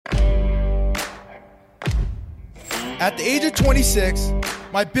At the age of 26,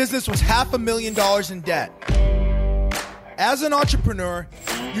 my business was $500,000 in debt. As an entrepreneur,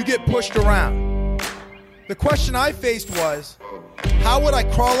 you get pushed around. The question I faced was, how would I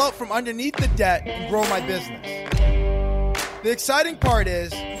crawl out from underneath the debt and grow my business? The exciting part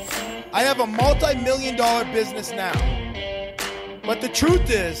is, I have a multi-million-dollar business now. But the truth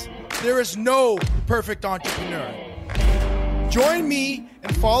is, there is no perfect entrepreneur. Join me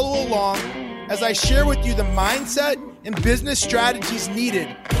and follow along as I share with you the mindset and business strategies needed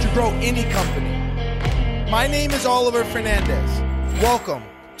to grow any company. My name is Oliver Fernandez. Welcome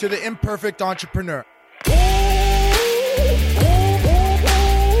to the Imperfect Entrepreneur.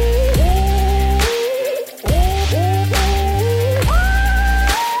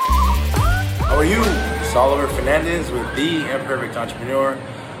 How are you? It's Oliver Fernandez with the Imperfect Entrepreneur,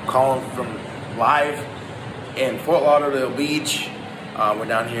 calling from live in Fort Lauderdale Beach. We're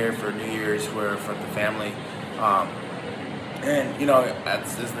down here for New Year's. We're for the family. And you know,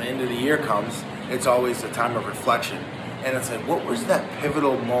 as the end of the year comes, it's always a time of reflection. And it's like, what was that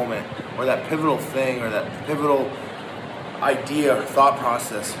pivotal moment or that pivotal thing or that pivotal idea or thought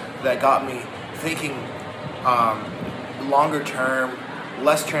process that got me thinking longer term,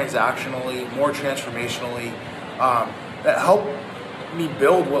 less transactionally, more transformationally, that helped me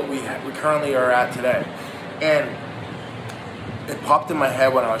build what we currently are at today. And it popped in my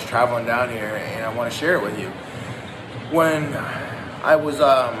head when I was traveling down here, and I want to share it with you. When I was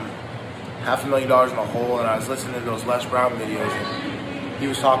 $500,000 in the hole, and I was listening to those Les Brown videos, and he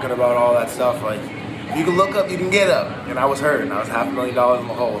was talking about all that stuff, like, if you can look up, you can get up. And I was hurting. I was $500,000 in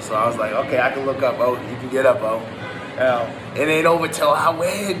the hole, so I was like, okay, I can look up. Oh, you can get up, oh. It ain't over till I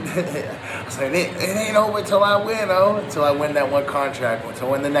win. I said, it ain't over till I win, oh. Until I win that one contract, until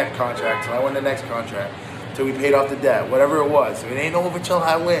I win the next contract, until I win the next contract, until we paid off the debt, whatever it was. It ain't over till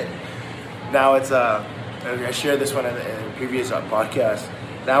I win. Now it's, I shared this one in the previous podcast.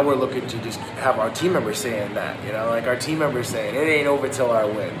 Now we're looking to just have our team members saying that, you know, like our team members saying, it ain't over till I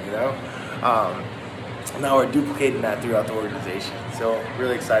win, you know. Now we're duplicating that throughout the organization. So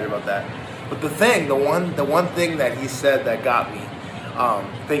really excited about that. But the one thing that he said that got me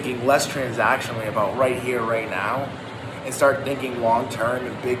thinking less transactionally about right here, right now, and start thinking long term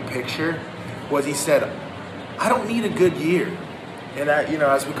and big picture, was he said, I don't need a good year. And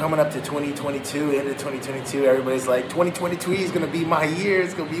as we're coming up to 2022, end of 2022, everybody's like, 2022 is gonna be my year.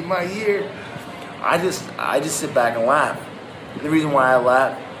 It's gonna be my year. I just sit back and laugh. And the reason why I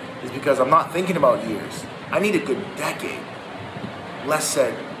laugh is because I'm not thinking about years. I need a good decade. Les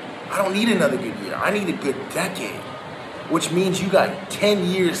said, I don't need another good year. I need a good decade, which means you got 10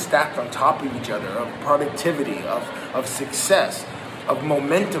 years stacked on top of each other of productivity, of success, of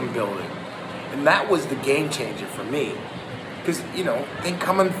momentum building. And that was the game changer for me. Because, think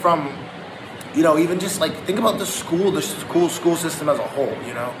coming from, even just like, think about the school system as a whole,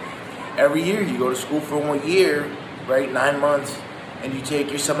 Every year you go to school for 1 year, right, 9 months, and you take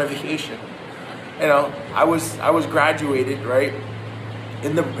your summer vacation. I was graduated, right,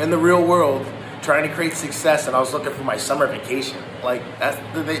 in the real world, trying to create success, and I was looking for my summer vacation. Like, that's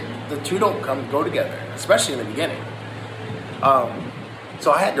the two don't go together, especially in the beginning.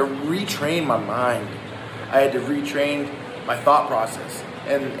 So I had to retrain my mind. I had to retrain my thought process,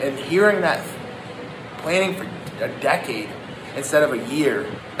 and hearing that planning for a decade instead of a year,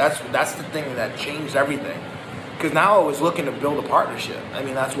 that's the thing that changed everything. Because now I was looking to build a partnership. I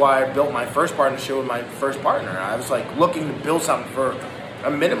mean, that's why I built my first partnership with my first partner. I was like looking to build something for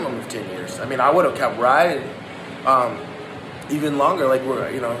a minimum of 10 years. I mean, I would have kept riding even longer, like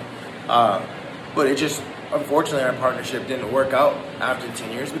but it just, unfortunately, our partnership didn't work out after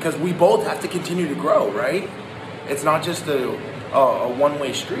 10 years because we both have to continue to grow, right? It's not just a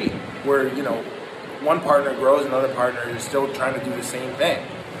one-way street where, one partner grows, another partner is still trying to do the same thing.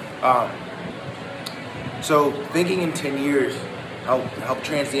 So thinking in 10 years help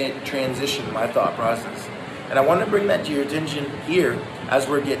transition my thought process. And I want to bring that to your attention here as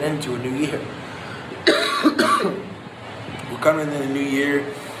we're getting into a new year. We're coming into the new year,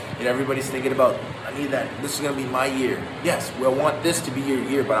 and everybody's thinking about, I need that. This is going to be my year. Yes, we'll want this to be your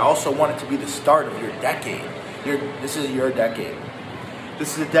year, but I also want it to be the start of your decade. This is your decade.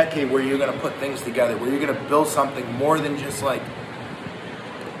 This is a decade where you're going to put things together, where you're going to build something more than you're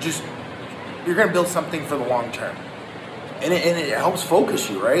going to build something for the long term. And it helps focus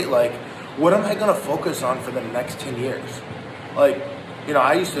you, right? Like, what am I going to focus on for the next 10 years? Like,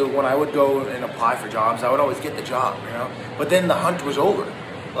 I used to, when I would go and apply for jobs, I would always get the job, But then the hunt was over.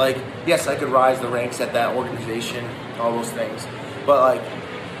 Like, yes, I could rise the ranks at that organization, all those things. But, like,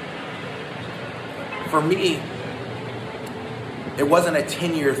 for me, it wasn't a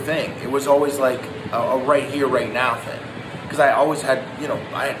 10-year thing. It was always like a right here, right now thing. Because I always had,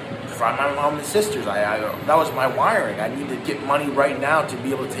 I had my mom and sisters. That was my wiring. I needed to get money right now to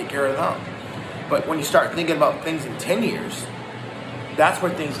be able to take care of them. But when you start thinking about things in 10 years, that's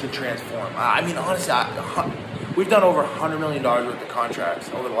where things can transform. I mean, honestly, we've done over $100 million worth of contracts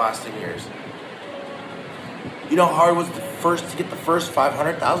over the last 10 years. You know how hard it was to get the first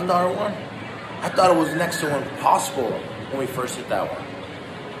 $500,000 one? I thought it was next to impossible when we first hit that one.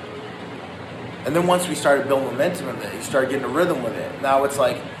 And then once we started building momentum in it, you started getting a rhythm with it. Now it's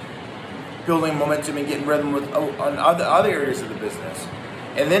like building momentum and getting rhythm with on other areas of the business.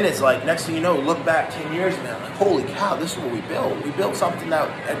 And then it's like, next thing you know, look back 10 years and I'm like, holy cow, this is what we built. We built something that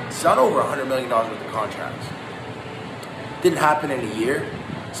had done over $100 million worth of contracts. Didn't happen in a year.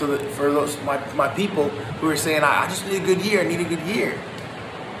 So that for those my people who are saying, I just need a good year, I need a good year.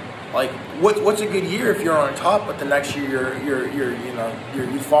 Like, what's a good year if you're on top, but the next year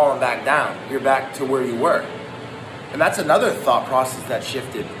you've fallen back down. You're back to where you were. And that's another thought process that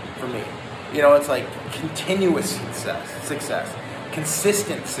shifted for me. It's like continuous success.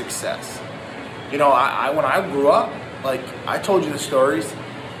 Consistent success. When I grew up, like I told you the stories,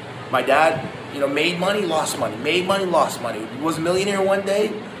 my dad, made money, lost money, made money, lost money. Was a millionaire one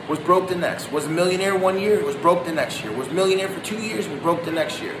day, was broke the next. Was a millionaire 1 year, was broke the next year. Was a millionaire for 2 years, was broke the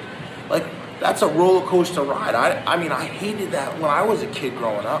next year. Like, that's a roller coaster ride. I hated that when I was a kid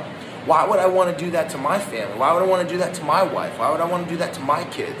growing up. Why would I want to do that to my family? Why would I want to do that to my wife? Why would I want to do that to my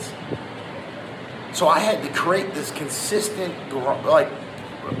kids? So I had to create this consistent,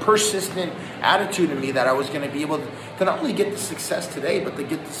 persistent attitude in me that I was going to be able to not only get the success today, but to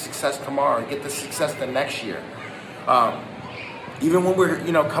get the success tomorrow, and get the success the next year. Even when we're,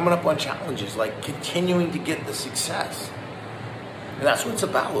 coming up on challenges, like continuing to get the success. And that's what it's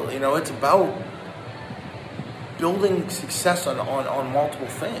about. It's about building success on multiple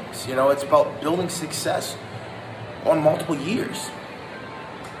things. It's about building success on multiple years.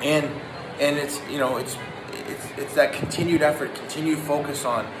 And it's it's that continued effort, continued focus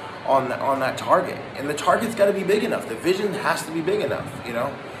on that target, and the target's got to be big enough. The vision has to be big enough.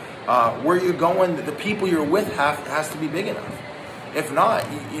 Where you're going, the people you're with has to be big enough. If not,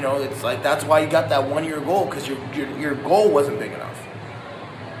 it's like that's why you got that 1 year goal, because your goal wasn't big enough.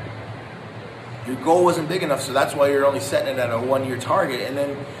 Your goal wasn't big enough, so that's why you're only setting it at a 1 year target, and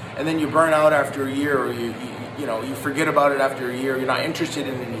then you burn out after a year, or you forget about it after a year. You're not interested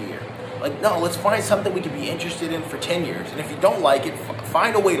in it in a year. Like, no, let's find something we can be interested in for 10 years. And if you don't like it,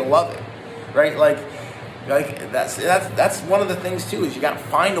 find a way to love it, right? Like that's one of the things too, is you got to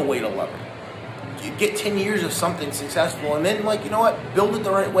find a way to love it. You get 10 years of something successful, and then build it the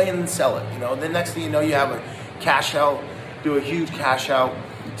right way and then sell it. Then next thing you know, you have a cash out, do a huge cash out,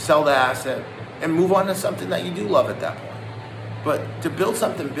 sell the asset, and move on to something that you do love at that point. But to build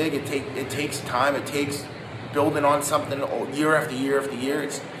something big, it takes time. It takes building on something year after year after year.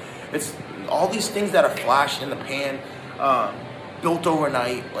 It's all these things that are flash in the pan, built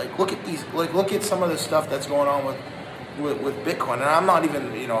overnight. Like, look at some of the stuff that's going on with Bitcoin. And I'm not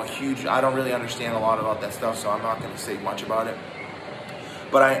even, I don't really understand a lot about that stuff, so I'm not going to say much about it.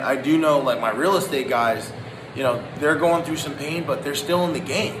 But I do know, like, my real estate guys, they're going through some pain, but they're still in the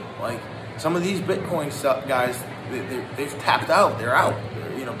game. Like, some of these Bitcoin stuff guys, they've tapped out. They're out.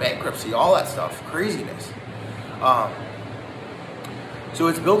 They're, bankruptcy, all that stuff, craziness. So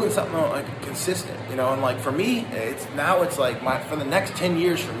it's building something like consistent, and like for me, it's like for the next 10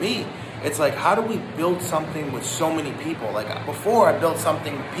 years for me, it's like, how do we build something with so many people? Like, before I built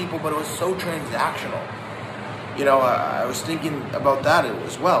something with people, but it was so transactional. I was thinking about that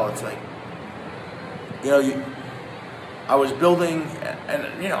as well. It's like, I was building, and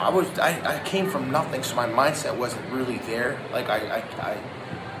I came from nothing, so my mindset wasn't really there. Like,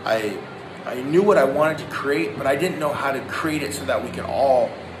 I knew what I wanted to create, but I didn't know how to create it so that we could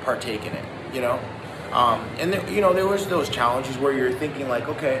all partake in it, And there was those challenges where you're thinking like,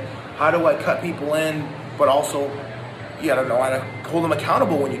 okay, how do I cut people in, but also you got to know how to hold them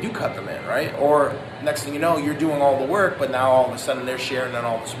accountable when you do cut them in, right? Or next thing you know, you're doing all the work, but now all of a sudden they're sharing in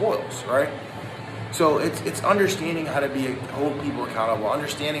all the spoils, right? So it's understanding how to hold people accountable,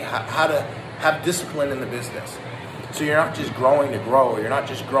 understanding how to have discipline in the business. So you're not just growing to grow, or you're not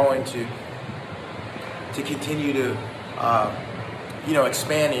just growing to continue to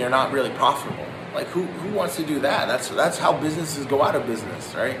expand, and you're not really profitable. Like, who wants to do that? That's how businesses go out of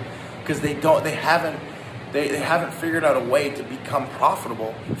business, right? Because they haven't figured out a way to become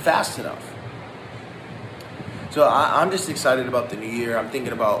profitable fast enough. So I'm just excited about the new year. I'm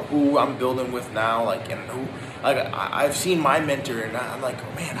thinking about who I'm building with now, I've seen my mentor, and I'm like,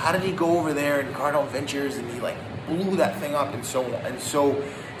 oh man, how did he go over there in Cardinal Ventures, and he blew that thing up and so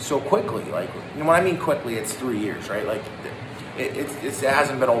quickly. Like, when I mean quickly, it's 3 years, right? Like, it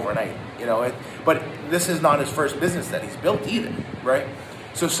hasn't been overnight, but this is not his first business that he's built either, right?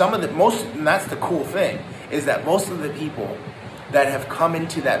 So and that's the cool thing, is that most of the people that have come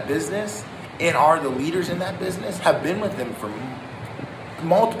into that business and are the leaders in that business have been with him for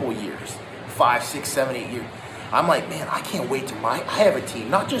multiple years, 5, 6, 7, 8 years. I'm like, man, I can't wait to I have a team,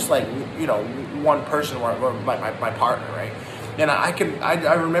 not just like, one person or my partner, right? And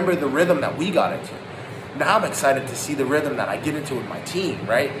I remember the rhythm that we got into. Now I'm excited to see the rhythm that I get into with my team,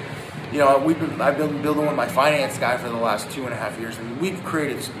 right? I've been building with my finance guy for the last 2.5 years, and we've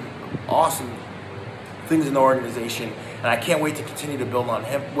created some awesome things in the organization, and I can't wait to continue to build on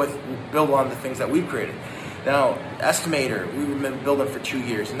the things that we've created. Now, estimator, we've been building for 2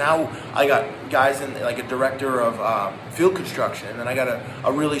 years. Now I got guys in, like a director of field construction, and then I got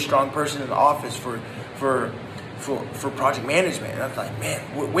a really strong person in the office for project management. And I'm like, man,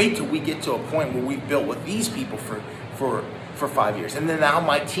 wait till we get to a point where we've built with these people for 5 years. And then now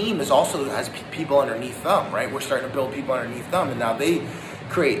my team has people underneath them, right? We're starting to build people underneath them, and now they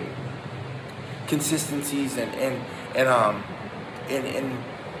create consistencies and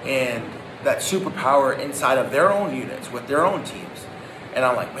that superpower inside of their own units with their own teams. And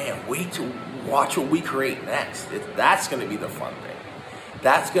I'm like, man, wait to watch what we create next. That's going to be the fun thing.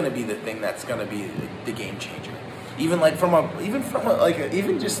 That's going to be the thing that's going to be the game changer. Even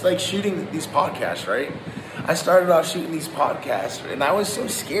just shooting these podcasts, right? I started off shooting these podcasts, and I was so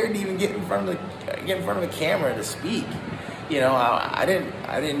scared to even get in front of the camera to speak. I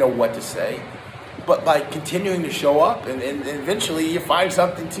didn't know what to say. But by continuing to show up, and eventually you find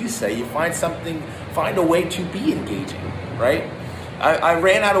something to say. You find a way to be engaging, right? I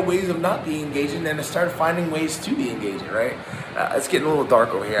ran out of ways of not being engaging, and I started finding ways to be engaging, right? It's getting a little dark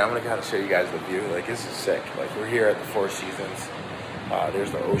over here. I'm going to kind of show you guys the view. Like, this is sick. Like, we're here at the Four Seasons.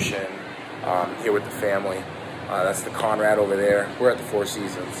 There's the ocean. Here with the family. That's the Conrad over there. We're at the Four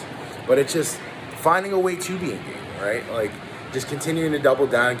Seasons. But it's just finding a way to be engaging, right? Like, just continuing to double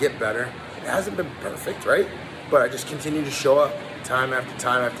down, get better. It hasn't been perfect, right? But I just continue to show up time after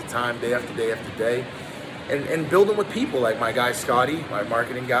time after time, day after day after day, and building with people like my guy Scotty, my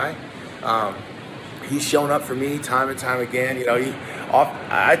marketing guy. He's shown up for me time and time again.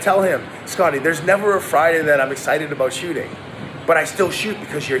 I tell him, Scotty, there's never a Friday that I'm excited about shooting, but I still shoot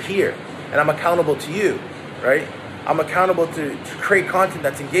because you're here, and I'm accountable to you, right? I'm accountable to create content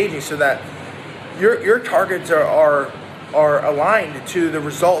that's engaging, so that your targets are aligned to the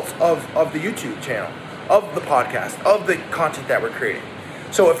results of the YouTube channel, of the podcast, of the content that we're creating.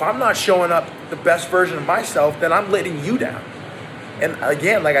 So if I'm not showing up the best version of myself, then I'm letting you down. And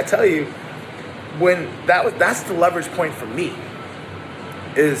again, like I tell you, that's the leverage point for me,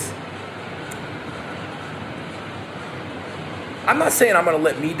 is I'm not saying I'm going to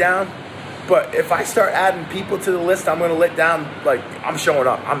let me down, but if I start adding people to the list, I'm going to let down. Like, I'm showing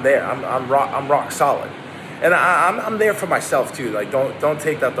up, I'm there, I'm rock solid. And I'm there for myself too. Like, don't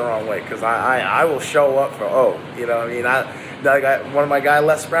take that the wrong way, because I will show up for one of my guys,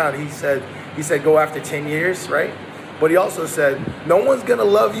 Les Brown, he said go after 10 years, right? But he also said no one's gonna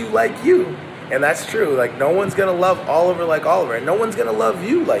love you like you, and that's true. Like, no one's gonna love Oliver like Oliver, and no one's gonna love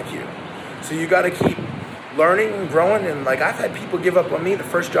you like you. So you got to keep learning and growing. And like, I've had people give up on me. The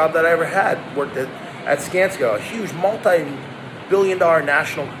first job that I ever had, worked at Skanska, a huge multi-billion-dollar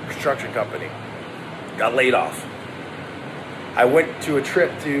national construction company. Got laid off. I went to a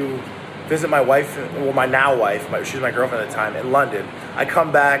trip to visit my wife, well, my now wife, she was my girlfriend at the time, in London. I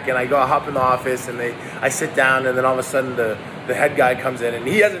come back and I hop in the office, and I sit down, and then all of a sudden the head guy comes in, and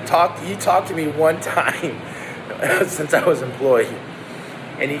he talked to me one time since I was employed.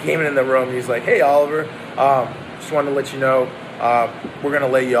 And he came in the room, and he's like, hey, Oliver, just wanted to let you know, we're going to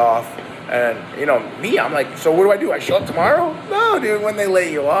lay you off. And, me, I'm like, so what do? I show up tomorrow? No, dude, when they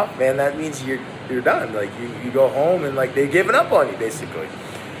lay you off, man, that means you're done. Like, you go home, and like, they've given up on you, basically.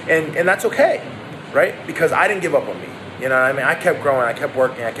 And that's okay, right? Because I didn't give up on me. You know what I mean? I kept growing, I kept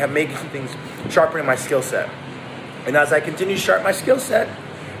working, I kept making things, sharpening my skill set. And as I continue to sharpen my skill set,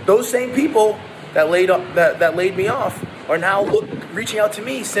 those same people that laid me off are now reaching out to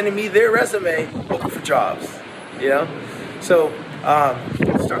me, sending me their resume, looking for jobs. So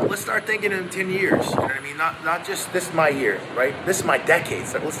let's start thinking in 10 years. You know what I mean? Not just this is my year, right? This is my decade.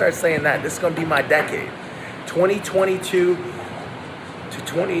 So let's start saying that this is going to be my decade, 2022 to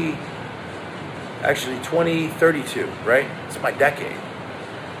 2032, right? It's my decade.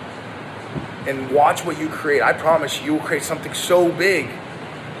 And watch what you create. I promise you will create something so big.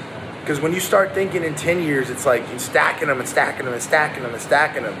 Because when you start thinking in 10 years, it's like you're stacking them and stacking them and stacking them and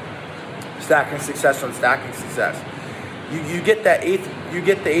stacking them. Stacking success on stacking success. You get the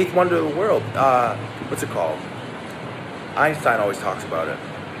eighth wonder of the world. What's it called? Einstein always talks about it.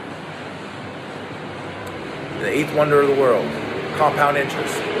 The eighth wonder of the world. Compound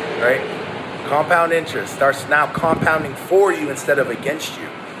interest, right? Compound interest starts now compounding for you instead of against you.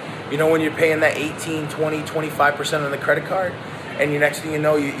 You know, when you're paying that 18, 20, 25% on the credit card, and the next thing you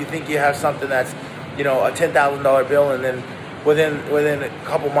know, you think you have something that's, you know, a $10,000 bill, and then within a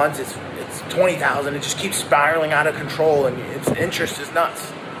couple months it's $20,000. It just keeps spiraling out of control, and its interest is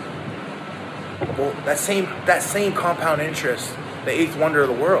nuts. Well, that same compound interest, the eighth wonder of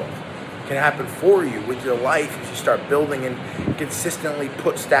the world, can happen for you with your life if you start building and consistently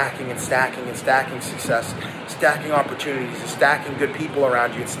put stacking success, stacking opportunities, and stacking good people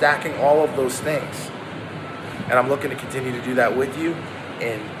around you, and stacking all of those things. And I'm looking to continue to do that with you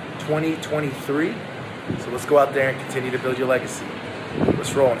in 2023. So let's go out there and continue to build your legacy.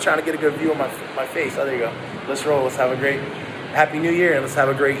 Let's roll. I'm trying to get a good view of my face. Oh, there you go. Let's roll. Let's have a great Happy New Year, and let's have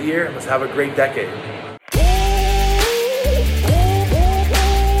a great year, and let's have a great decade.